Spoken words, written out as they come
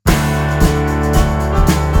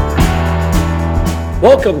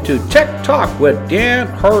Welcome to Tech Talk with Dan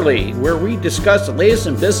Harley, where we discuss the latest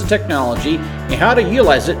in business technology and how to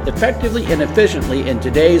utilize it effectively and efficiently in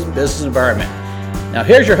today's business environment. Now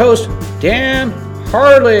here's your host, Dan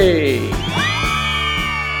Harley.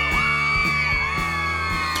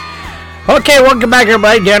 Okay, welcome back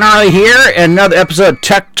everybody. Dan Harley here, and another episode of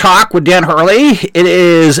Tech Talk with Dan Harley. It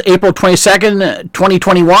is April 22nd,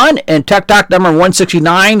 2021, and Tech Talk number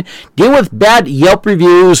 169, deal with bad Yelp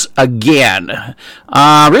reviews again.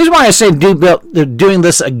 Reason why I say doing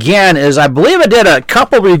this again is I believe I did a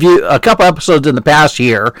couple episodes in the past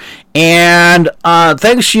year, and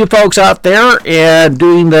thanks to you folks out there and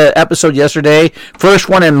doing the episode yesterday, first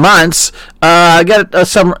one in months, I got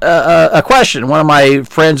a question. One of my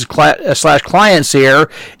friends slash clients here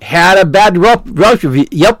had a bad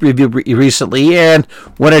Yelp review recently and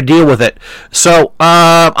want to deal with it. So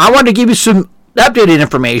I wanted to give you some updated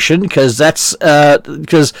information because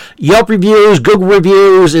Yelp reviews, Google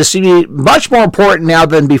reviews is seeming much more important now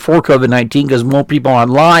than before COVID-19 because more people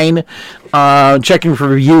online checking for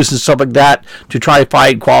reviews and stuff like that to try to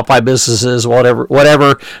find qualified businesses,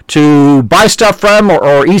 whatever to buy stuff from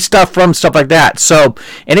or eat stuff from, stuff like that. So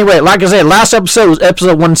anyway, like I said, last episode was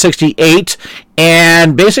episode 168,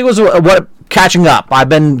 and basically was what catching up. I've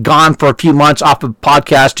been gone for a few months off of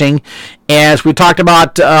podcasting, as we talked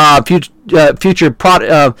about future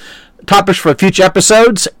topics for future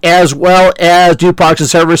episodes, as well as new products and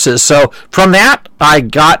services. So from that, I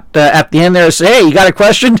got at the end there, say, hey, you got a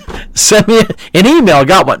question? Send me an email. I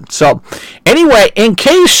got one. So anyway, in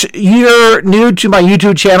case you're new to my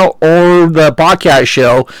YouTube channel or the podcast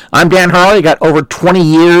show, I'm Dan Harley. I got over 20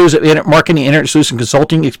 years of internet marketing, internet solution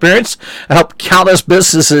consulting experience. I help countless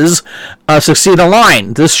businesses succeed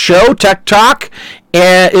online. This show, Tech Talk,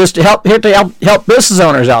 is to help business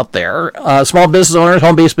owners out there, small business owners,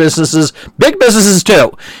 home-based businesses, big businesses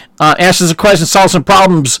too. Answers the questions, solve some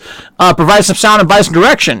problems, provide some sound advice and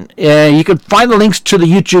direction. You can find the links to the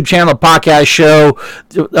YouTube channel, podcast show,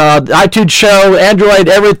 the iTunes show, Android,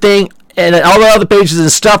 everything, and all the other pages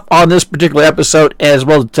and stuff on this particular episode, as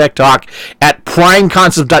well as Tech Talk, at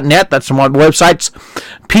primeconcepts.net. That's one of the websites.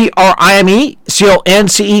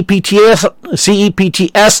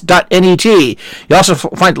 primeconcepts.net. You also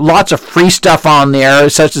find lots of free stuff on there,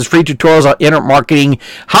 such as free tutorials on internet marketing,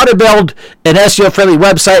 how to build an SEO-friendly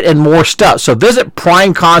website, and more stuff. So visit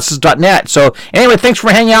primeconcepts.net. So anyway, thanks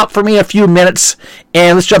for hanging out for me a few minutes,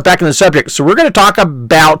 and let's jump back into the subject. So we're going to talk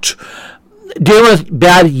about dealing with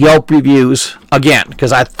bad Yelp reviews again,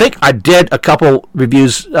 because I think I did a couple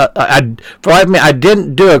reviews. I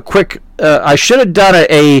didn't do a quick. I should have done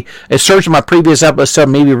a search in my previous episode,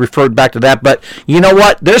 maybe referred back to that. But you know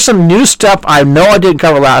what? There's some new stuff I know I didn't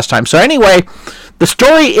cover last time. So anyway, the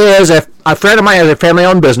story is a friend of mine has a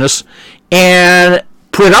family-owned business and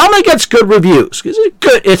predominantly gets good reviews.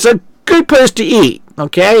 It's a good place to eat.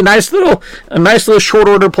 Okay, a nice little short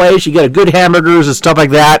order place. You get good hamburgers and stuff like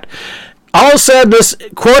that. All of a sudden, this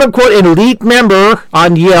quote-unquote elite member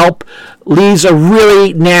on Yelp leaves a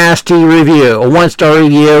really nasty review, a one-star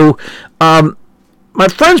review. My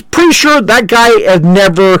friend's pretty sure that guy has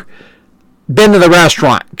never been to the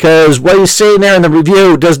restaurant, because what he's saying there in the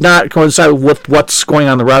review does not coincide with what's going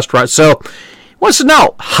on in the restaurant. So he wants to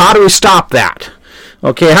know, how do we stop that?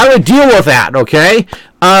 Okay, how do we deal with that? Okay,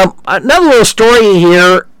 another little story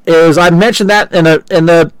here is I mentioned that in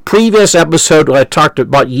the previous episode when I talked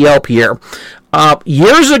about Yelp here.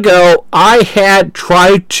 Years ago, I had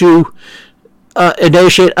tried to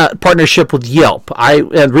initiate a partnership with Yelp. And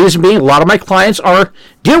the reason being, a lot of my clients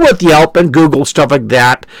deal with Yelp and Google, stuff like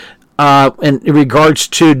that, in regards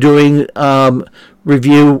to doing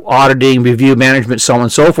review auditing, review management, so on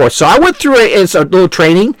and so forth. So I went through a little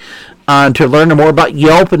training to learn more about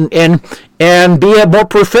Yelp and be more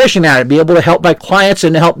proficient at it, be able to help my clients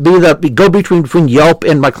and help be the go-between Yelp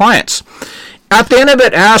and my clients. At the end of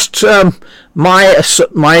it, asked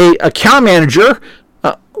my account manager,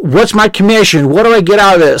 what's my commission? What do I get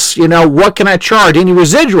out of this? What can I charge? Any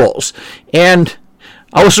residuals? And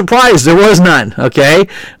I was surprised there was none. Okay.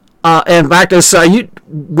 In fact, I said,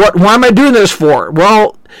 why am I doing this for?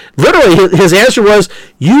 Well, literally, his answer was,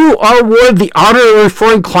 you are awarded the honor of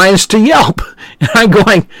referring clients to Yelp. And I'm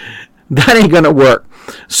going, that ain't going to work.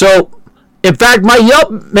 So, in fact,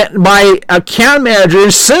 my account manager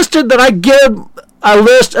insisted that I give a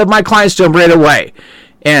list of my clients to him right away.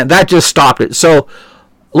 And that just stopped it. So,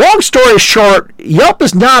 long story short, Yelp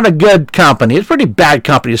is not a good company. It's a pretty bad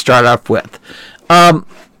company to start off with. And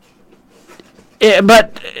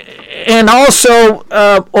also,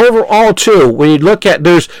 overall, too, when you look at,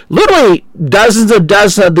 there's literally dozens of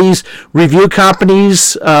these review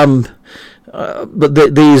companies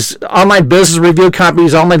these online business review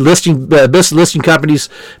companies, online business listing companies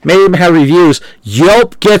may even have reviews.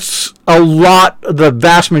 Yelp gets the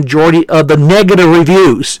vast majority of the negative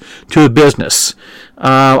reviews to a business.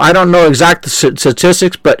 I don't know exact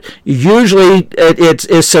statistics, but usually it's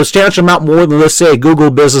a substantial amount more than, let's say, a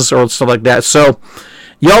Google business or stuff like that. So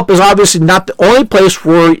Yelp is obviously not the only place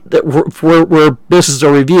where businesses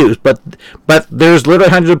are reviews, but there's literally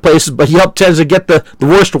hundreds of places, but Yelp tends to get the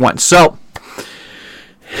worst ones. So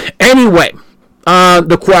anyway,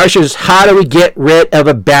 the question is, how do we get rid of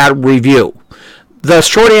a bad review? The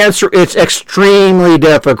short answer, it's extremely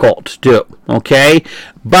difficult to do, okay?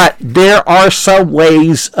 But there are some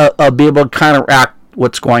ways of being able to counteract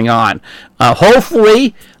what's going on.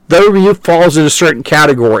 Hopefully, the review falls into certain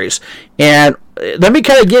categories. And let me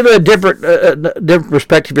kind of give it a different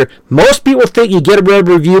perspective here. Most people think you get a rid of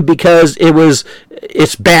a review because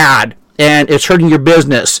it's bad and it's hurting your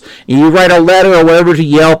business. And you write a letter or whatever to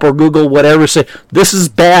Yelp or Google, whatever, say, this is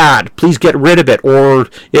bad, please get rid of it, or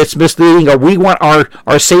it's misleading, or we want our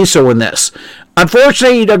say-so in this.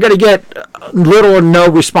 Unfortunately, you're going to get little or no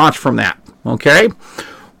response from that, okay?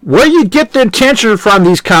 Where you get the attention from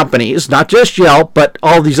these companies, not just Yelp, but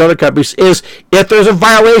all these other companies, is if there's a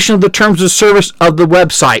violation of the terms of service of the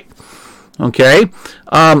website, okay?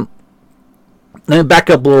 Let me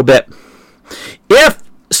back up a little bit. If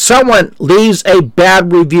someone leaves a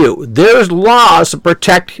bad review, there's laws to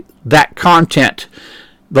protect that content.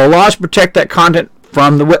 The laws protect that content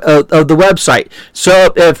from the website.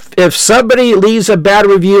 So if somebody leaves a bad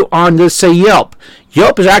review on, let's say, Yelp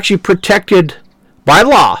is actually protected by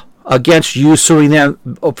law against you suing them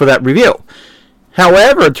for that review.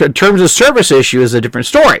 However, in terms of service issue is a different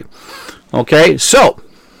story. Okay, so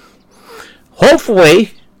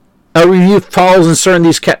hopefully a review falls in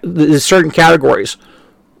certain categories.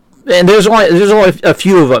 And there's only a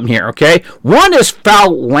few of them here, okay? One is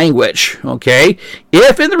foul language, okay?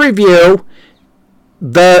 If in the review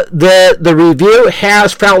the review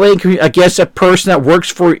has foul language against a person that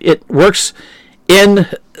works in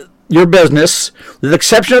your business, with the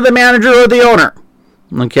exception of the manager or the owner,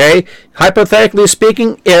 okay? Hypothetically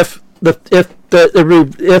speaking, if the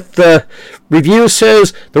review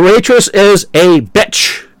says the waitress is a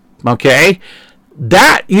bitch, okay,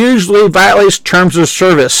 that usually violates terms of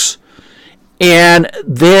service, and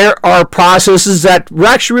there are processes that will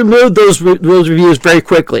actually remove those reviews very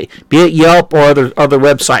quickly, be it Yelp or other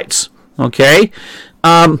websites. Okay,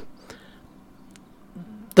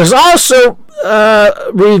 there's also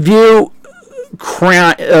review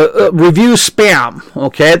spam.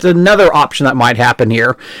 Okay, it's another option that might happen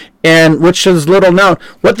here, and which is little known.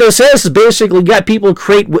 What this is basically got people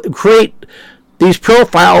create these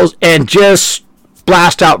profiles and just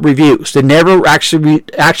blast out reviews. They never actually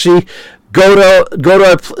go to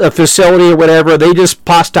a facility or whatever. They just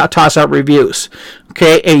toss out reviews.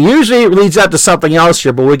 Okay, and usually it leads up to something else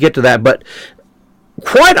here, but we'll get to that. But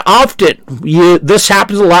quite often, this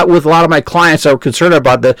happens a lot with a lot of my clients that are concerned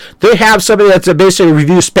about that. They have somebody that's basically a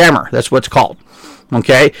review spammer. That's what it's called.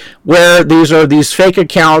 Okay, where these are these fake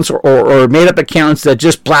accounts or made-up accounts that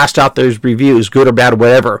just blast out those reviews, good or bad or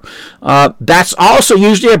whatever. That's also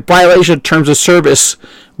usually a violation of terms of service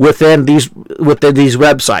within these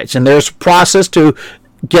websites, and there's a process to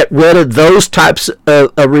get rid of those types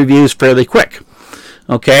of reviews fairly quick.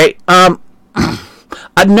 Okay.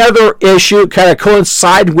 Another issue kind of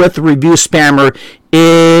coincide with the review spammer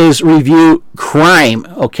is review crime.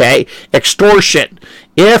 Okay, extortion.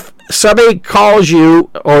 If somebody calls you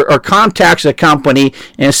or contacts a company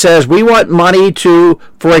and says, we want money for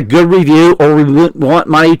a good review, or we want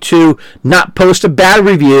money to not post a bad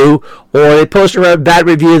review, or they post a bad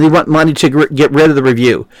review, they want money to get rid of the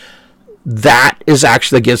review, that is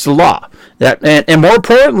actually against the law. And more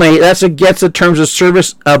importantly, that's against the terms of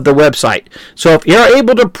service of the website. So if you're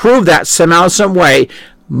able to prove that somehow, some way,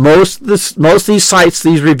 most of these sites,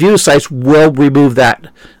 these review sites, will remove that.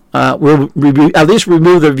 Will at least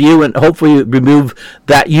remove the review and hopefully remove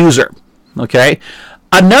that user. Okay.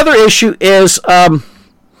 Another issue is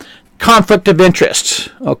conflict of interest.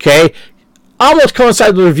 Okay. Almost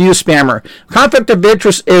coincides with review spammer. Conflict of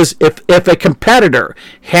interest is if a competitor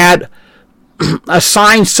had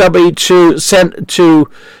assigned somebody to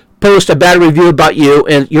post a bad review about you,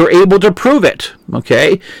 and you're able to prove it.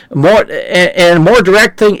 Okay, more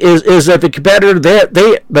direct thing is if a competitor,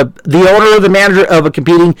 the owner or the manager of a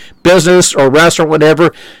competing business or restaurant,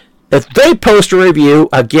 whatever, if they post a review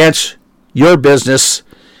against your business,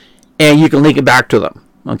 and you can link it back to them.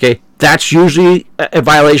 Okay, that's usually a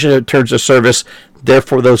violation of terms of service.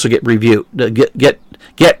 Therefore, those will get removed.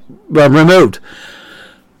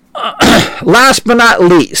 Last but not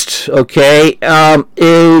least, okay,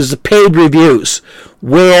 is paid reviews,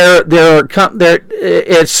 where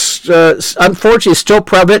it's unfortunately still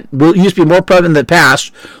prevalent. Used to be more prevalent in the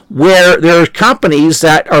past, where there are companies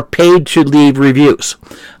that are paid to leave reviews.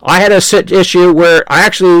 I had a issue where I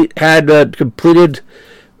actually had completed.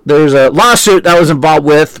 There's a lawsuit that I was involved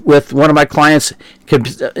with one of my clients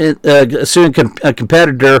suing a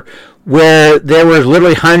competitor, where there were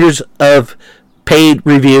literally hundreds of paid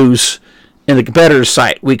reviews in the competitor's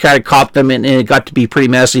site. We kind of caught them, and it got to be pretty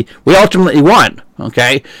messy. We ultimately won,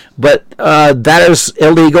 okay? But that is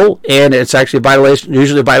illegal, and it's actually a violation,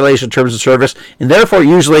 usually a violation of terms of service, and therefore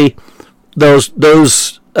usually those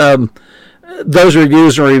reviews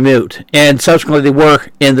are removed. And subsequently they were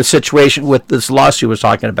in the situation with this lawsuit I was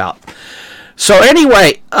talking about. So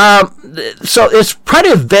anyway, so it's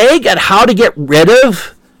pretty vague at how to get rid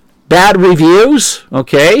of bad reviews,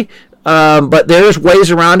 okay? But there's ways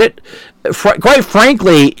around it. Quite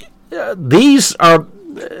frankly, these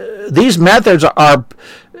methods are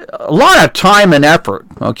a lot of time and effort.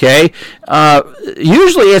 Okay,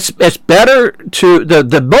 usually it's better to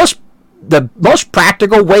the most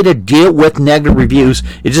practical way to deal with negative reviews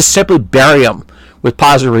is just simply bury them with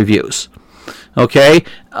positive reviews. Okay,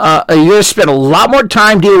 you're going to spend a lot more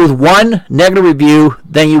time dealing with one negative review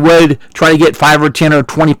than you would try to get 5 or 10 or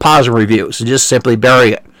 20 positive reviews. So just simply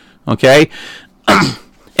bury it. Okay,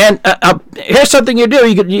 and here's something you do.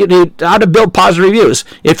 You how to build positive reviews.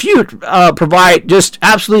 If you provide just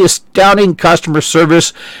absolutely astounding customer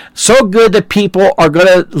service, so good that people are going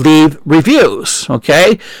to leave reviews.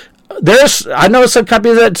 Okay. I know some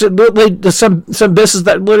companies some businesses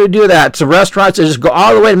that literally do that. Some restaurants that just go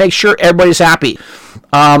all the way to make sure everybody's happy,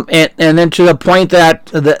 and then to the point that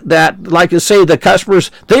like I say, the customers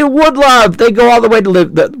they go all the way to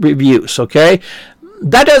leave the reviews. Okay,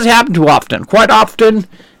 that doesn't happen too often. Quite often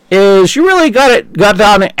is you really got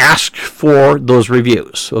down and ask for those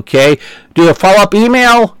reviews. Okay, do a follow-up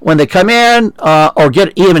email when they come in, or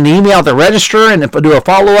get even an email to register and do a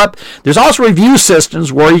follow-up. There's also review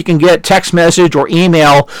systems where you can get text message or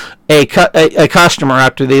email a customer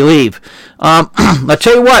after they leave. I'll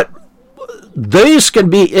tell you what, these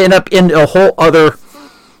can end up in a whole other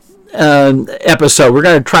episode. We're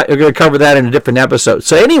going to cover that in a different episode.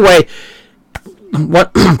 So anyway,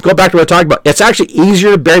 go back to what I talked about. It's actually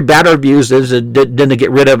easier to bury bad reviews than to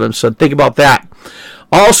get rid of them. So think about that.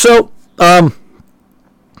 Also, in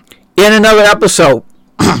another episode,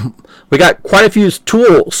 we got quite a few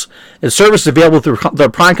tools and services available through the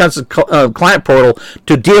Prime Concepts client portal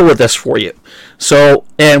to deal with this for you. So,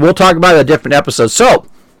 and we'll talk about it in a different episode. So,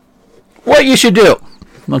 what you should do,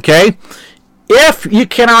 okay? If you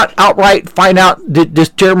cannot outright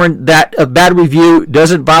determine that a bad review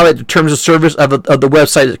doesn't violate the terms of service of the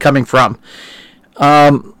website it's coming from,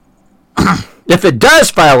 if it does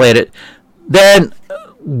violate it, then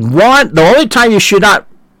the only time you should not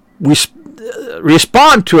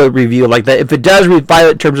respond to a review like that, if it does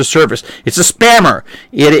violate terms of service, it's a spammer.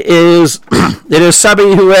 It is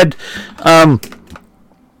somebody who had.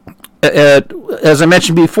 As I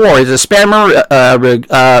mentioned before, is a spammer,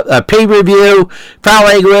 a paid review, foul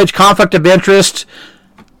language, conflict of interest.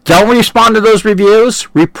 Don't respond to those reviews.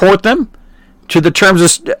 Report them to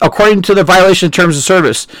the according to the violation of terms of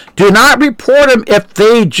service. Do not report them if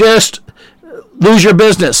they just lose your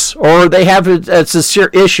business or they have a sincere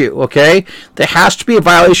issue. Okay, there has to be a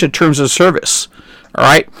violation of terms of service. All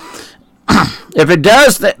right. If it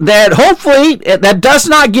does, that hopefully that does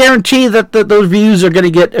not guarantee that those views are going to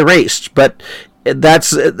get erased, but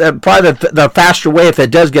that's probably the faster way if it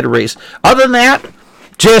does get erased. Other than that,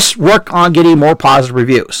 just work on getting more positive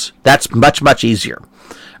reviews. That's much, much easier.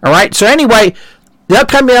 All right. So anyway, the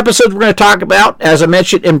upcoming episodes we're going to talk about, as I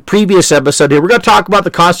mentioned in previous episode here, we're going to talk about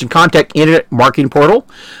the Constant Contact Internet Marketing Portal.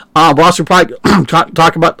 We'll also probably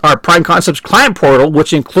talk about our Prime Concepts Client Portal,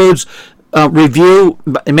 which includes review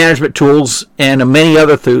management tools and many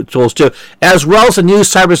other tools too, as well as the new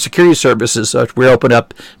cybersecurity services which we open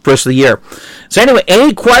up first of the year. So anyway,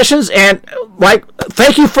 any questions? And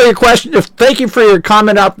thank you for your question. Thank you for your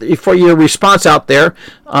comment for your response out there.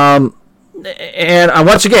 And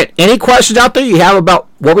once again, any questions out there you have about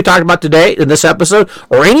what we talked about today in this episode,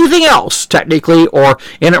 or anything else technically or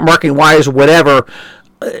internet marketing wise or whatever,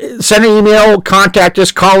 send an email, contact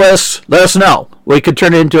us, call us, let us know. We could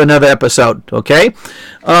turn it into another episode, okay?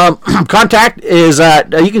 Contact is,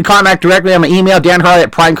 you can contact directly on my email,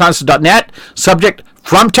 danharley@primeconcepts.net, subject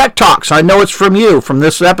from Tech Talk. So I know it's from you, from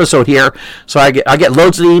this episode here. So I get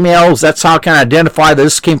loads of emails. That's how I can identify that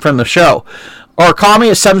this came from the show. Or call me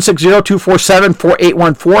at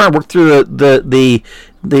 760-247-4814 and work through the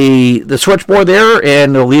the switchboard there,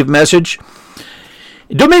 and it'll leave a message.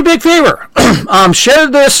 Do me a big favor. Share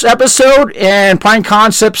this episode and Prime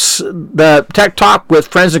Concepts, the Tech Talk, with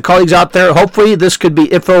friends and colleagues out there. Hopefully this could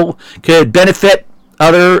benefit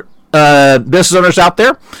other business owners out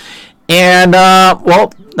there. And,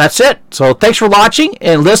 well, that's it. So thanks for watching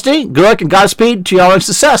and listening. Good luck and Godspeed to y'all and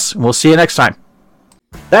success. We'll see you next time.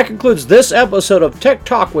 That concludes this episode of Tech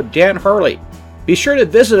Talk with Dan Hurley. Be sure to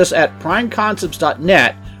visit us at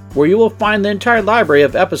primeconcepts.net, where you will find the entire library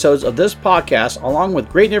of episodes of this podcast, along with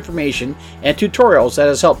great information and tutorials that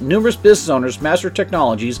has helped numerous business owners master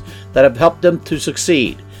technologies that have helped them to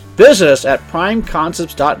succeed. Visit us at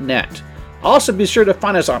primeconcepts.net. Also, be sure to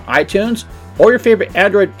find us on iTunes or your favorite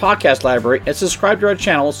Android podcast library and subscribe to our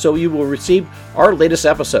channel so you will receive our latest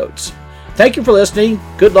episodes. Thank you for listening.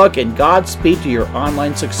 Good luck and Godspeed to your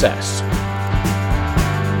online success.